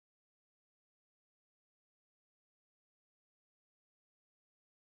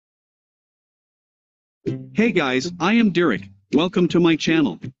Hey guys, I am Derek. Welcome to my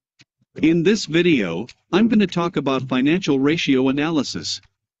channel. In this video, I'm going to talk about financial ratio analysis.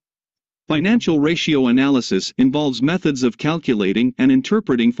 Financial ratio analysis involves methods of calculating and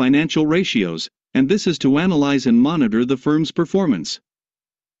interpreting financial ratios, and this is to analyze and monitor the firm's performance.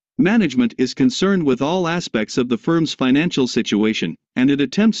 Management is concerned with all aspects of the firm's financial situation, and it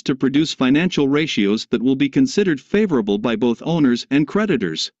attempts to produce financial ratios that will be considered favorable by both owners and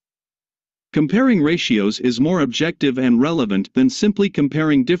creditors. Comparing ratios is more objective and relevant than simply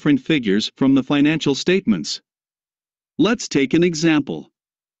comparing different figures from the financial statements. Let's take an example.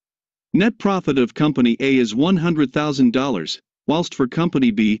 Net profit of Company A is $100,000, whilst for Company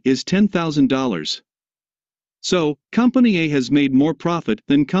B is $10,000. So, Company A has made more profit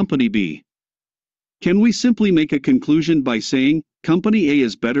than Company B. Can we simply make a conclusion by saying, Company A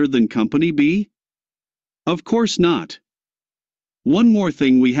is better than Company B? Of course not. One more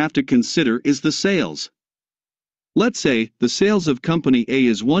thing we have to consider is the sales. Let's say the sales of Company A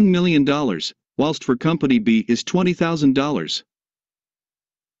is $1 million, whilst for Company B is $20,000.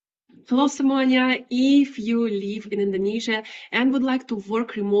 Hello semuanya, if you live in Indonesia and would like to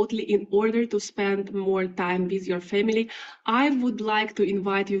work remotely in order to spend more time with your family, I would like to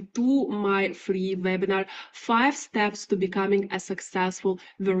invite you to my free webinar, 5 Steps to Becoming a Successful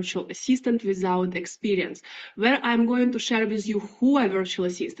Virtual Assistant Without Experience, where I'm going to share with you who are virtual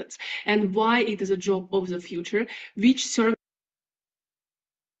assistants and why it is a job of the future, which service.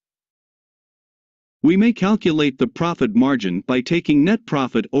 We may calculate the profit margin by taking net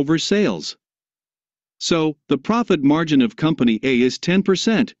profit over sales. So, the profit margin of Company A is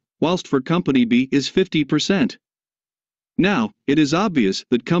 10%, whilst for Company B is 50%. Now, it is obvious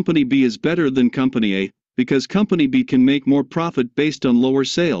that Company B is better than Company A, because Company B can make more profit based on lower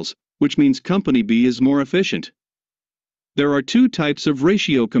sales, which means Company B is more efficient. There are two types of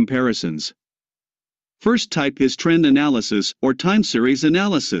ratio comparisons. First type is trend analysis or time series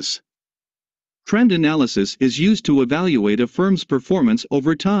analysis. Trend analysis is used to evaluate a firm's performance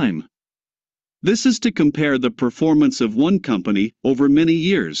over time. This is to compare the performance of one company over many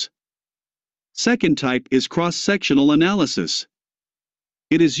years. Second type is cross-sectional analysis.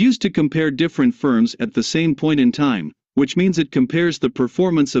 It is used to compare different firms at the same point in time, which means it compares the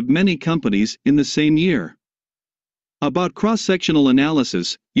performance of many companies in the same year. About cross-sectional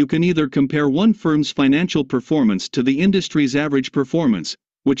analysis, you can either compare one firm's financial performance to the industry's average performance,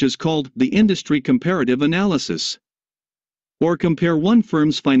 which is called the industry comparative analysis, or compare one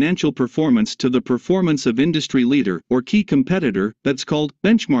firm's financial performance to the performance of industry leader or key competitor, that's called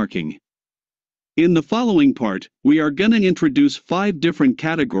benchmarking. In the following part, we are going to introduce 5 different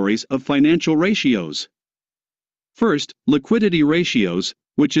categories of financial ratios. First, liquidity ratios,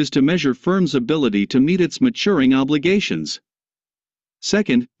 which is to measure firm's ability to meet its maturing obligations.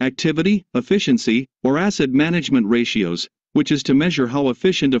 Second, activity, efficiency, or asset management ratios, which is to measure how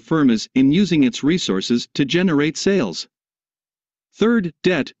efficient a firm is in using its resources to generate sales. Third,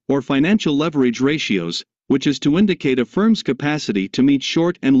 debt, or financial leverage ratios, which is to indicate a firm's capacity to meet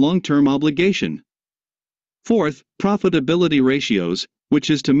short and long-term obligation. Fourth, profitability ratios, which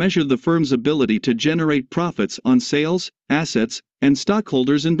is to measure the firm's ability to generate profits on sales, assets, and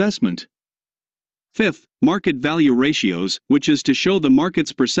stockholders' investment. Fifth, market value ratios, which is to show the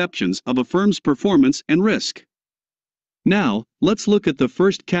market's perceptions of a firm's performance and risk. Now, let's look at the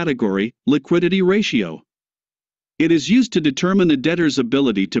first category, liquidity ratio. It is used to determine a debtor's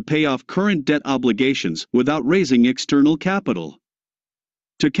ability to pay off current debt obligations without raising external capital.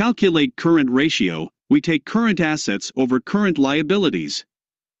 To calculate current ratio, we take current assets over current liabilities.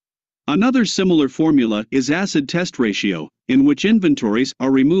 Another similar formula is acid test ratio, in which inventories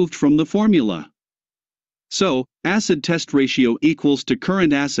are removed from the formula. So, acid test ratio equals to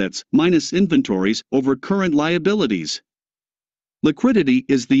current assets minus inventories over current liabilities. Liquidity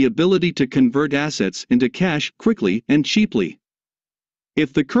is the ability to convert assets into cash quickly and cheaply.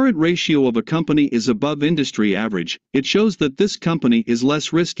 If the current ratio of a company is above industry average, it shows that this company is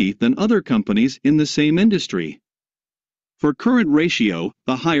less risky than other companies in the same industry. For current ratio,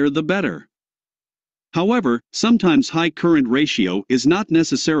 the higher the better. However, sometimes high current ratio is not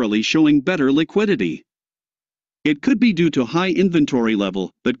necessarily showing better liquidity. It could be due to high inventory level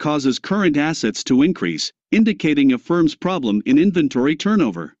that causes current assets to increase, indicating a firm's problem in inventory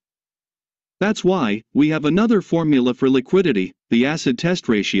turnover. That's why we have another formula for liquidity, the acid test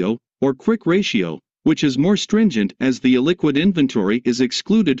ratio, or quick ratio, which is more stringent as the illiquid inventory is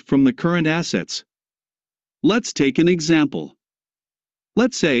excluded from the current assets. Let's take an example.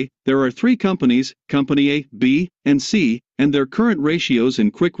 Let's say there are 3 companies, Company A, B, and C, and their current ratios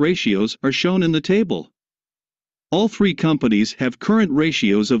and quick ratios are shown in the table. All 3 companies have current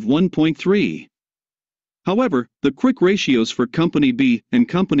ratios of 1.3. However, the quick ratios for Company B and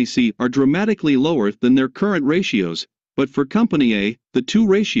Company C are dramatically lower than their current ratios, but for Company A, the two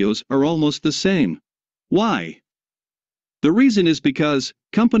ratios are almost the same. Why? The reason is because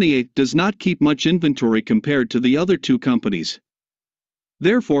Company A does not keep much inventory compared to the other two companies.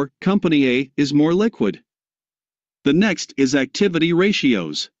 Therefore, Company A is more liquid. The next is activity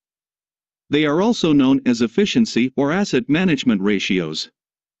ratios. They are also known as efficiency or asset management ratios.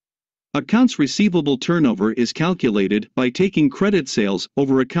 Accounts receivable turnover is calculated by taking credit sales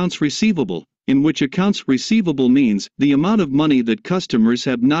over accounts receivable, in which accounts receivable means the amount of money that customers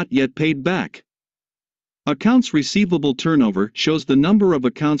have not yet paid back. Accounts receivable turnover shows the number of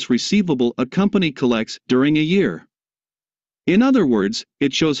accounts receivable a company collects during a year. In other words,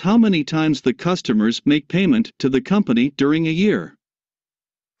 it shows how many times the customers make payment to the company during a year.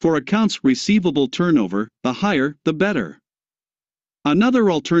 For accounts receivable turnover, the higher, the better.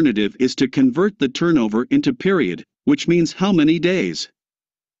 Another alternative is to convert the turnover into period, which means how many days.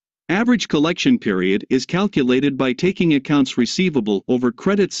 Average collection period is calculated by taking accounts receivable over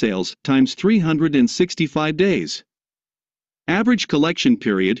credit sales times 365 days. Average collection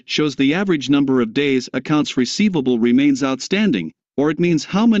period shows the average number of days accounts receivable remains outstanding, or it means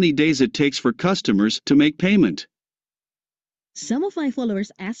how many days it takes for customers to make payment. Some of my followers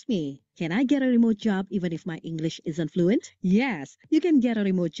ask me, can I get a remote job even if my English isn't fluent? Yes, you can get a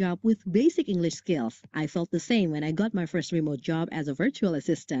remote job with basic English skills. I felt the same when I got my first remote job as a virtual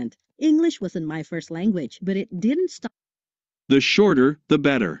assistant. English wasn't my first language, but it didn't stop. The shorter, the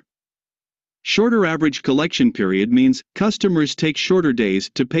better. Shorter average collection period means customers take shorter days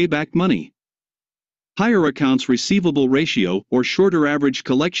to pay back money. Higher accounts receivable ratio or shorter average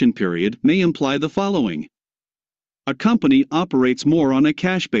collection period may imply the following. A company operates more on a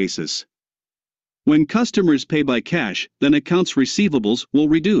cash basis. When customers pay by cash, then accounts receivables will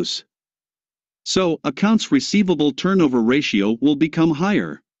reduce. So, accounts receivable turnover ratio will become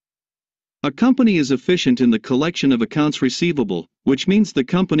higher. A company is efficient in the collection of accounts receivable, which means the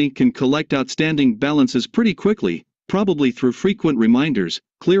company can collect outstanding balances pretty quickly, probably through frequent reminders,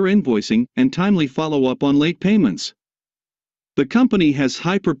 clear invoicing, and timely follow-up on late payments. The company has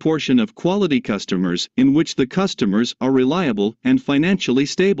high proportion of quality customers in which the customers are reliable and financially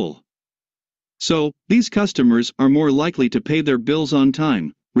stable. So, these customers are more likely to pay their bills on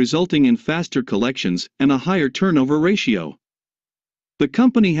time, resulting in faster collections and a higher turnover ratio. The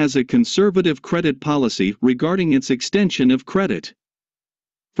company has a conservative credit policy regarding its extension of credit.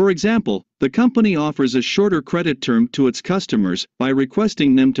 For example, the company offers a shorter credit term to its customers by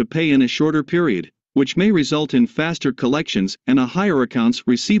requesting them to pay in a shorter period, which may result in faster collections and a higher accounts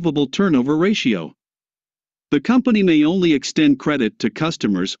receivable turnover ratio. The company may only extend credit to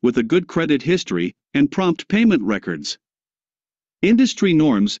customers with a good credit history and prompt payment records. Industry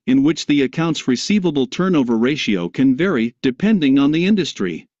norms in which the accounts receivable turnover ratio can vary depending on the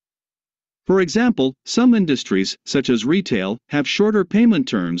industry. For example, some industries, such as retail, have shorter payment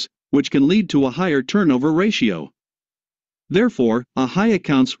terms, which can lead to a higher turnover ratio. Therefore, a high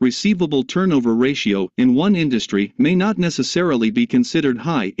accounts receivable turnover ratio in one industry may not necessarily be considered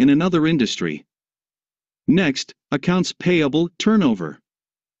high in another industry. Next, accounts payable turnover.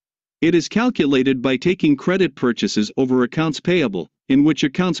 It is calculated by taking credit purchases over accounts payable, in which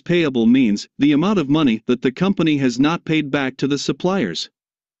accounts payable means the amount of money that the company has not paid back to the suppliers.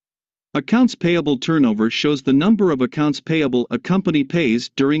 Accounts payable turnover shows the number of accounts payable a company pays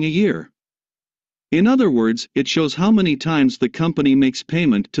during a year. In other words, it shows how many times the company makes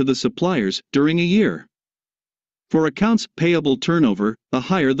payment to the suppliers during a year. For accounts payable turnover, the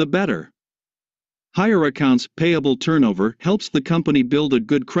higher the better. Higher accounts payable turnover helps the company build a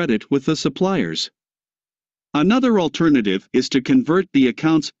good credit with the suppliers. Another alternative is to convert the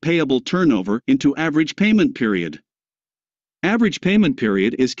accounts payable turnover into average payment period. Average payment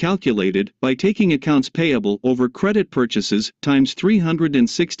period is calculated by taking accounts payable over credit purchases times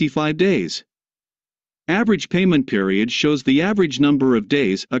 365 days. Average payment period shows the average number of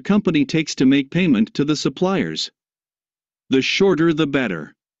days a company takes to make payment to the suppliers. The shorter the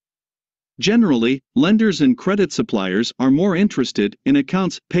better. Generally, lenders and credit suppliers are more interested in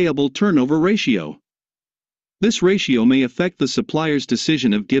accounts payable turnover ratio. This ratio may affect the supplier's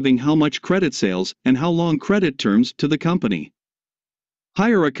decision of giving how much credit sales and how long credit terms to the company.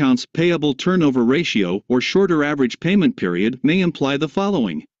 Higher accounts payable turnover ratio or shorter average payment period may imply the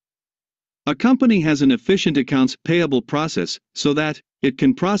following. A company has an efficient accounts payable process so that it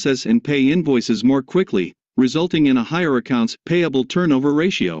can process and pay invoices more quickly, resulting in a higher accounts payable turnover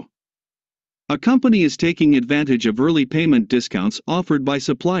ratio. A company is taking advantage of early payment discounts offered by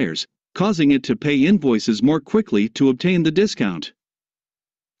suppliers, causing it to pay invoices more quickly to obtain the discount.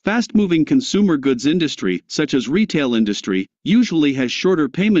 Fast-moving consumer goods industry, such as retail industry, usually has shorter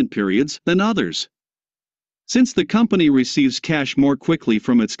payment periods than others. Since the company receives cash more quickly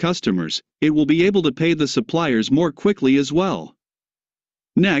from its customers, it will be able to pay the suppliers more quickly as well.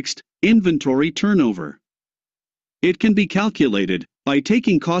 Next, inventory turnover. It can be calculated by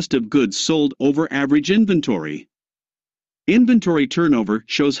taking cost of goods sold over average inventory. Inventory turnover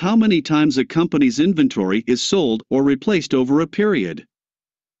shows how many times a company's inventory is sold or replaced over a period.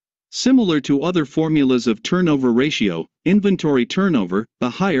 Similar to other formulas of turnover ratio, inventory turnover, the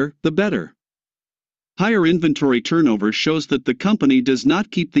higher, the better. Higher inventory turnover shows that the company does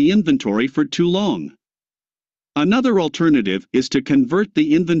not keep the inventory for too long. Another alternative is to convert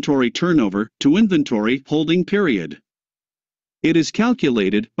the inventory turnover to inventory holding period. It is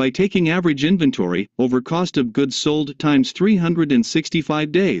calculated by taking average inventory over cost of goods sold times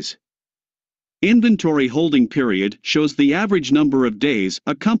 365 days. Inventory holding period shows the average number of days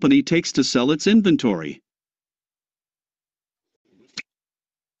a company takes to sell its inventory.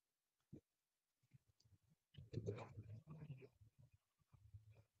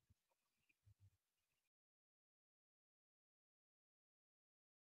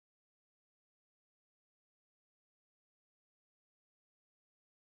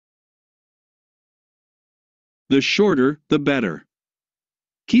 The shorter, the better.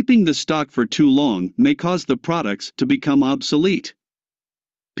 Keeping the stock for too long may cause the products to become obsolete.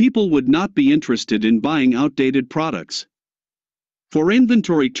 People would not be interested in buying outdated products. For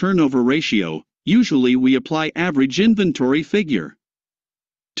inventory turnover ratio, usually we apply average inventory figure.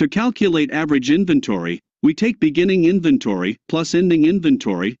 To calculate average inventory, we take beginning inventory plus ending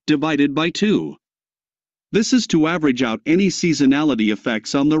inventory divided by 2. This is to average out any seasonality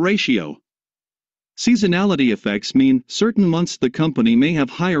effects on the ratio. Seasonality effects mean certain months the company may have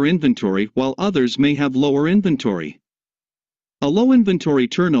higher inventory while others may have lower inventory. A low inventory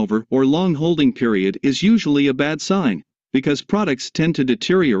turnover or long holding period is usually a bad sign, because products tend to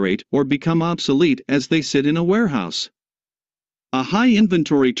deteriorate or become obsolete as they sit in a warehouse. A high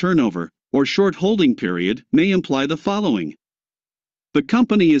inventory turnover or short holding period may imply the following. The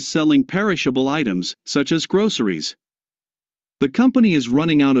company is selling perishable items, such as groceries. The company is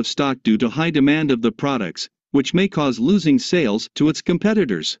running out of stock due to high demand of the products, which may cause losing sales to its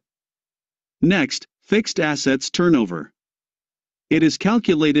competitors. Next, fixed assets turnover. It is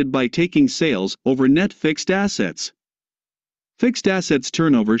calculated by taking sales over net fixed assets. Fixed assets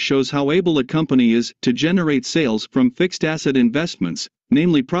turnover shows how able a company is to generate sales from fixed asset investments,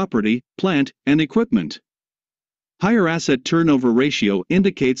 namely property, plant, and equipment. Higher asset turnover ratio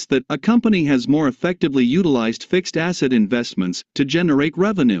indicates that a company has more effectively utilized fixed asset investments to generate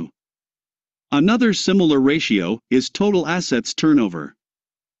revenue. Another similar ratio is total assets turnover.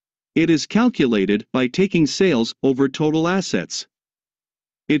 It is calculated by taking sales over total assets.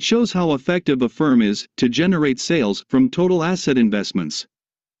 It shows how effective a firm is to generate sales from total asset investments.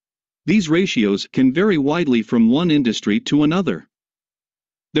 These ratios can vary widely from one industry to another.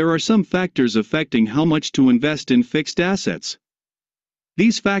 There are some factors affecting how much to invest in fixed assets.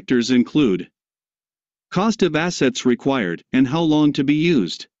 These factors include cost of assets required and how long to be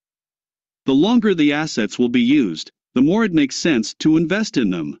used. The longer the assets will be used, the more it makes sense to invest in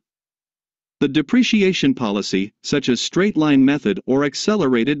them. The depreciation policy, such as straight-line method or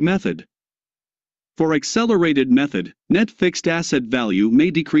accelerated method. For accelerated method, net fixed asset value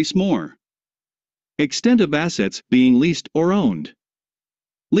may decrease more. Extent of assets being leased or owned.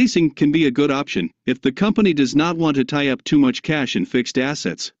 Leasing can be a good option if the company does not want to tie up too much cash in fixed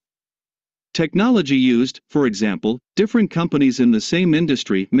assets. Technology used, for example, different companies in the same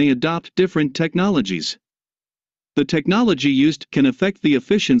industry may adopt different technologies. The technology used can affect the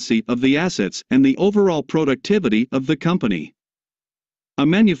efficiency of the assets and the overall productivity of the company. A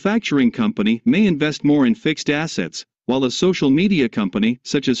manufacturing company may invest more in fixed assets, while a social media company,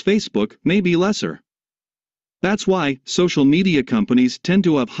 such as Facebook, may be lesser. That's why social media companies tend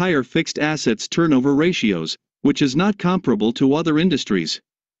to have higher fixed assets turnover ratios, which is not comparable to other industries.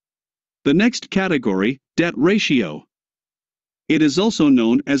 The next category, debt ratio. It is also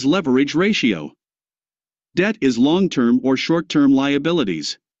known as leverage ratio. Debt is long-term or short-term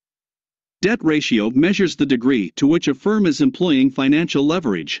liabilities. Debt ratio measures the degree to which a firm is employing financial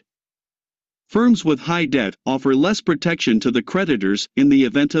leverage. Firms with high debt offer less protection to the creditors in the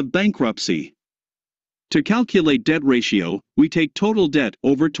event of bankruptcy. To calculate debt ratio, we take total debt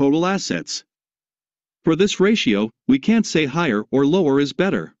over total assets. For this ratio, we can't say higher or lower is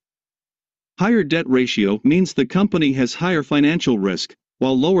better. Higher debt ratio means the company has higher financial risk,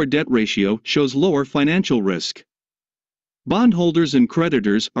 while lower debt ratio shows lower financial risk. Bondholders and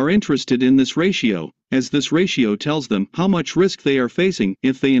creditors are interested in this ratio, as this ratio tells them how much risk they are facing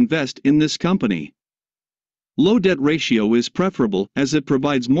if they invest in this company. Low debt ratio is preferable as it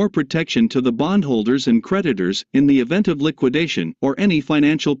provides more protection to the bondholders and creditors in the event of liquidation or any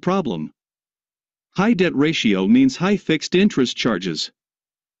financial problem. High debt ratio means high fixed interest charges.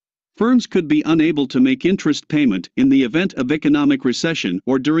 Firms could be unable to make interest payment in the event of economic recession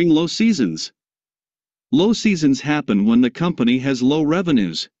or during low seasons. Low seasons happen when the company has low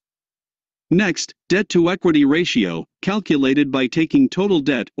revenues. Next, debt to equity ratio, calculated by taking total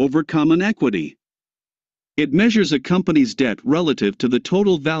debt over common equity. It measures a company's debt relative to the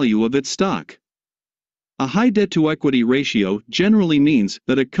total value of its stock. A high debt-to-equity ratio generally means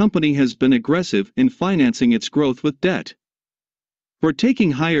that a company has been aggressive in financing its growth with debt. For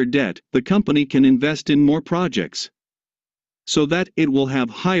taking higher debt, the company can invest in more projects, so that it will have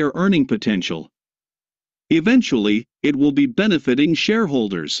higher earning potential. Eventually, it will be benefiting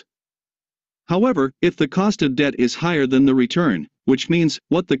shareholders. However, if the cost of debt is higher than the return, which means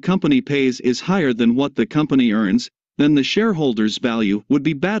what the company pays is higher than what the company earns, then the shareholders' value would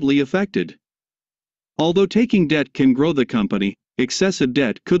be badly affected. Although taking debt can grow the company, excessive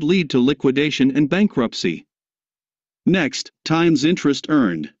debt could lead to liquidation and bankruptcy. Next, times interest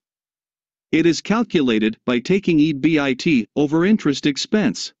earned. It is calculated by taking EBIT over interest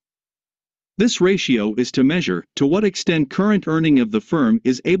expense. This ratio is to measure to what extent current earning of the firm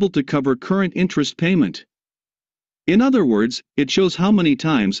is able to cover current interest payment. In other words, it shows how many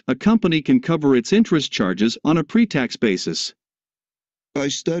times a company can cover its interest charges on a pre-tax basis. I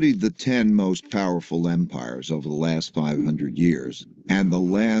studied the 10 most powerful empires over the last 500 years and the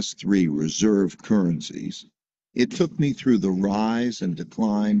last 3 reserve currencies. It took me through the rise and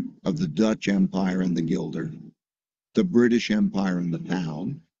decline of the Dutch Empire and the guilder, the British Empire and the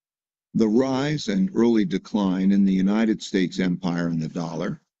pound, the rise and early decline in the United States Empire and the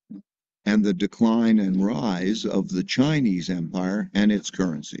dollar, and the decline and rise of the Chinese Empire and its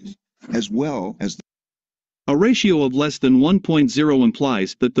currencies, as well as a ratio of less than 1.0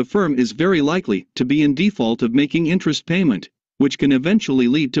 implies that the firm is very likely to be in default of making interest payment, which can eventually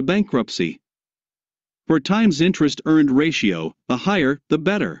lead to bankruptcy. For times interest earned ratio, the higher, the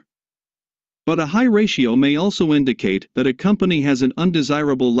better. But a high ratio may also indicate that a company has an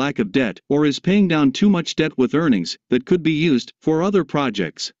undesirable lack of debt or is paying down too much debt with earnings that could be used for other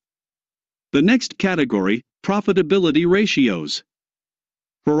projects. The next category, profitability ratios.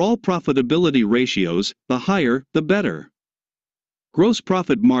 For all profitability ratios, the higher, the better. Gross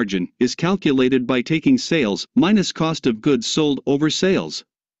profit margin is calculated by taking sales minus cost of goods sold over sales.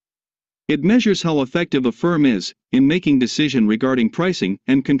 It measures how effective a firm is in making decisions regarding pricing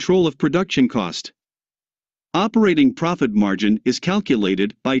and control of production cost. Operating profit margin is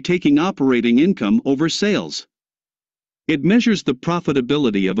calculated by taking operating income over sales. It measures the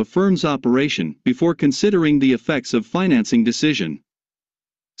profitability of a firm's operation before considering the effects of financing decision.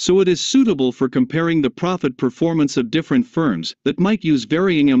 So it is suitable for comparing the profit performance of different firms that might use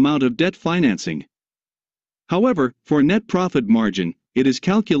varying amount of debt financing. However, for net profit margin, it is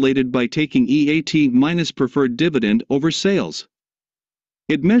calculated by taking EAT minus preferred dividend over sales.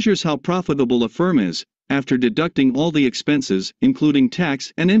 It measures how profitable a firm is after deducting all the expenses, including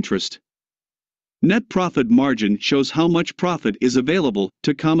tax and interest. Net profit margin shows how much profit is available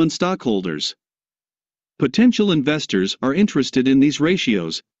to common stockholders. Potential investors are interested in these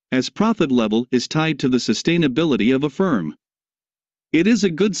ratios, as profit level is tied to the sustainability of a firm. It is a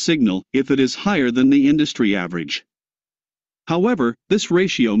good signal if it is higher than the industry average. However, this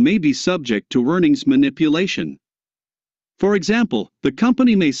ratio may be subject to earnings manipulation. For example, the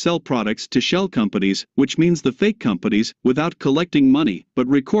company may sell products to shell companies, which means the fake companies, without collecting money but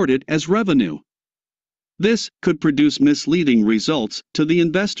record it as revenue. This could produce misleading results to the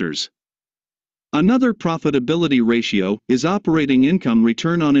investors. Another profitability ratio is operating income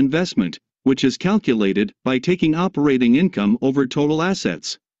return on investment, which is calculated by taking operating income over total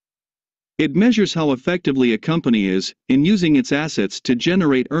assets. It measures how effectively a company is in using its assets to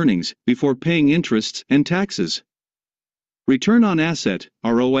generate earnings before paying interests and taxes. Return on asset,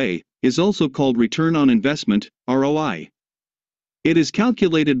 ROA, is also called return on investment, ROI. It is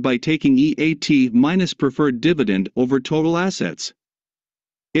calculated by taking EAT minus preferred dividend over total assets.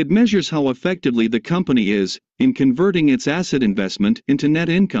 It measures how effectively the company is in converting its asset investment into net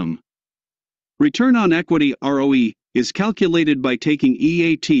income. Return on equity, ROE, is calculated by taking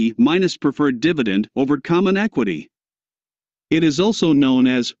EAT minus preferred dividend over common equity. It is also known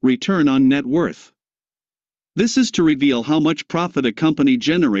as return on net worth. This is to reveal how much profit a company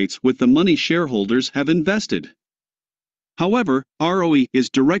generates with the money shareholders have invested. However, ROE is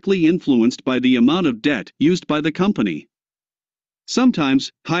directly influenced by the amount of debt used by the company.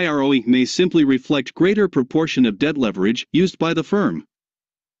 Sometimes, high ROE may simply reflect greater proportion of debt leverage used by the firm.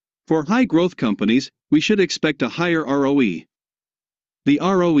 For high-growth companies, we should expect a higher ROE. The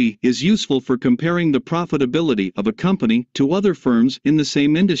ROE is useful for comparing the profitability of a company to other firms in the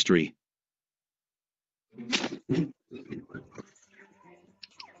same industry.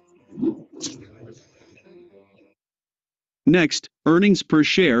 Next, earnings per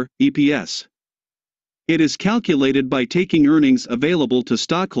share, EPS. It is calculated by taking earnings available to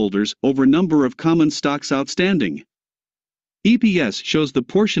stockholders over number of common stocks outstanding. EPS shows the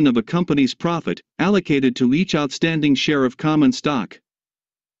portion of a company's profit allocated to each outstanding share of common stock.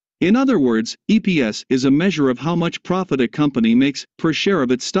 In other words, EPS is a measure of how much profit a company makes per share of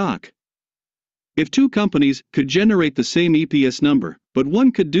its stock. If two companies could generate the same EPS number, but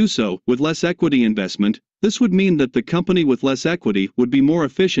one could do so with less equity investment, this would mean that the company with less equity would be more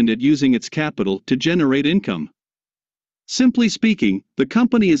efficient at using its capital to generate income. Simply speaking, the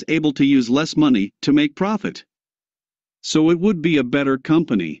company is able to use less money to make profit. So it would be a better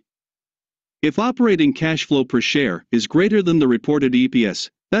company. If operating cash flow per share is greater than the reported EPS,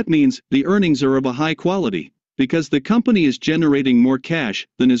 that means the earnings are of a high quality, because the company is generating more cash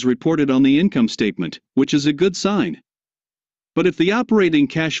than is reported on the income statement, which is a good sign. But if the operating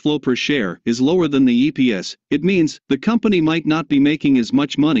cash flow per share is lower than the EPS, it means the company might not be making as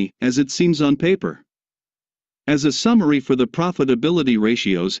much money as it seems on paper. As a summary for the profitability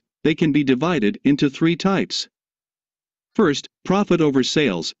ratios, they can be divided into three types. First, profit over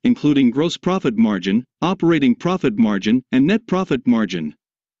sales, including gross profit margin, operating profit margin, and net profit margin.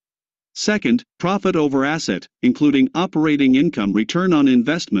 Second, profit over asset, including operating income return on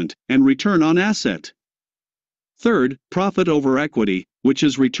investment and return on asset. Third, profit over equity, which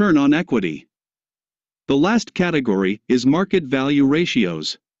is return on equity. The last category is market value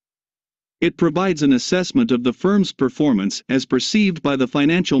ratios. It provides an assessment of the firm's performance as perceived by the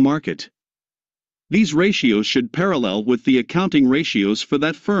financial market. These ratios should parallel with the accounting ratios for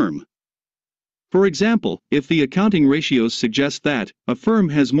that firm. For example, if the accounting ratios suggest that a firm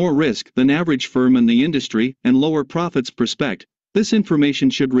has more risk than average firm in the industry and lower profits prospect, this information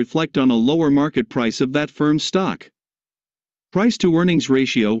should reflect on a lower market price of that firm's stock. Price-to-earnings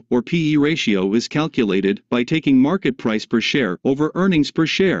ratio or PE ratio is calculated by taking market price per share over earnings per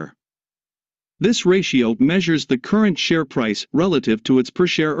share. This ratio measures the current share price relative to its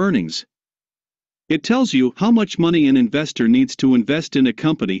per-share earnings. It tells you how much money an investor needs to invest in a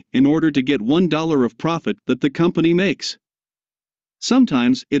company in order to get $1 of profit that the company makes.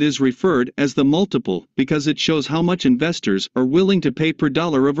 Sometimes it is referred as the multiple because it shows how much investors are willing to pay per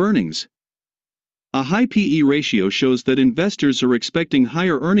dollar of earnings. A high PE ratio shows that investors are expecting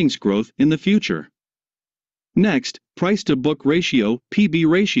higher earnings growth in the future. Next, price-to-book ratio, PB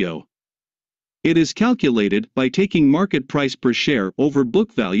ratio. It is calculated by taking market price per share over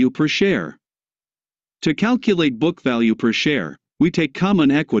book value per share. To calculate book value per share, we take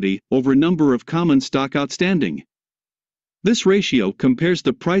common equity over number of common stock outstanding. This ratio compares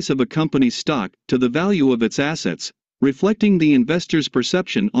the price of a company's stock to the value of its assets, reflecting the investor's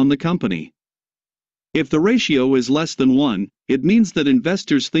perception on the company. If the ratio is less than 1, it means that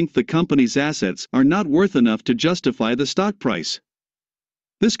investors think the company's assets are not worth enough to justify the stock price.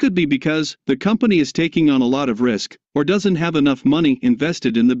 This could be because the company is taking on a lot of risk or doesn't have enough money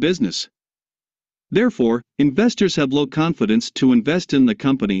invested in the business. Therefore, investors have low confidence to invest in the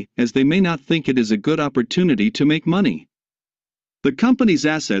company as they may not think it is a good opportunity to make money. The company's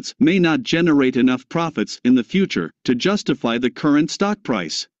assets may not generate enough profits in the future to justify the current stock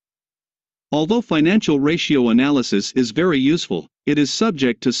price. Although financial ratio analysis is very useful, it is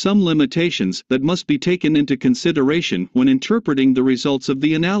subject to some limitations that must be taken into consideration when interpreting the results of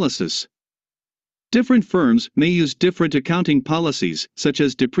the analysis. Different firms may use different accounting policies, such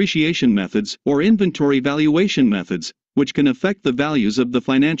as depreciation methods or inventory valuation methods, which can affect the values of the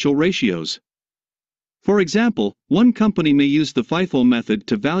financial ratios. For example, one company may use the FIFO method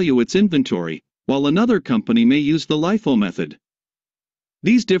to value its inventory, while another company may use the LIFO method.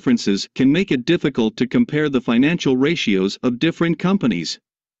 These differences can make it difficult to compare the financial ratios of different companies.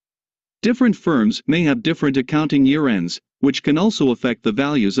 Different firms may have different accounting year-ends, which can also affect the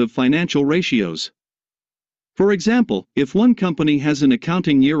values of financial ratios. For example, if one company has an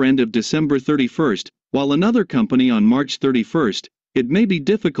accounting year-end of December 31st, while another company on March 31st, it may be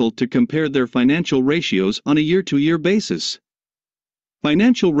difficult to compare their financial ratios on a year-to-year basis.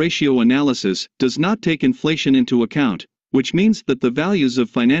 Financial ratio analysis does not take inflation into account, which means that the values of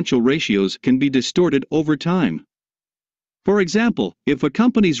financial ratios can be distorted over time. For example, if a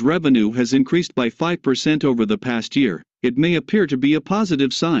company's revenue has increased by 5% over the past year, it may appear to be a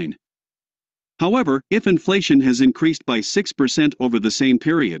positive sign. However, if inflation has increased by 6% over the same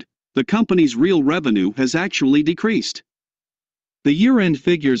period, the company's real revenue has actually decreased. The year-end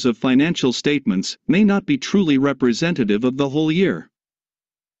figures of financial statements may not be truly representative of the whole year.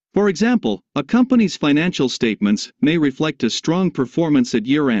 For example, a company's financial statements may reflect a strong performance at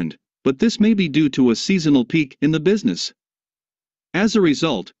year-end, but this may be due to a seasonal peak in the business. As a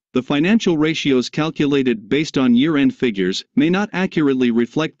result, the financial ratios calculated based on year-end figures may not accurately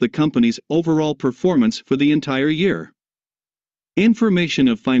reflect the company's overall performance for the entire year. Information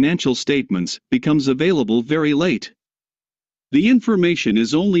of financial statements becomes available very late. The information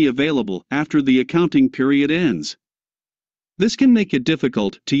is only available after the accounting period ends. This can make it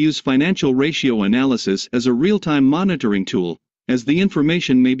difficult to use financial ratio analysis as a real-time monitoring tool, as the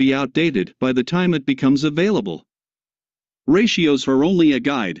information may be outdated by the time it becomes available. Ratios are only a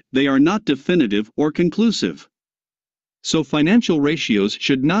guide, they are not definitive or conclusive. So financial ratios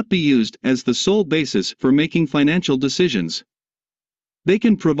should not be used as the sole basis for making financial decisions. They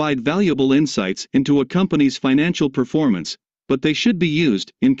can provide valuable insights into a company's financial performance, but they should be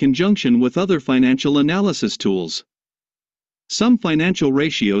used in conjunction with other financial analysis tools. Some financial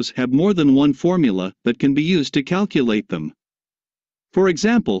ratios have more than one formula that can be used to calculate them. For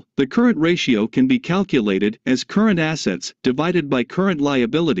example, the current ratio can be calculated as current assets divided by current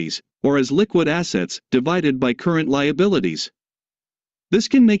liabilities, or as liquid assets divided by current liabilities. This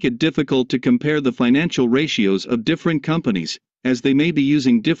can make it difficult to compare the financial ratios of different companies, as they may be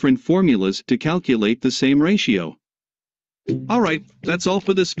using different formulas to calculate the same ratio. Alright, that's all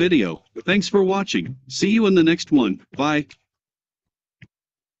for this video. Thanks for watching. See you in the next one. Bye.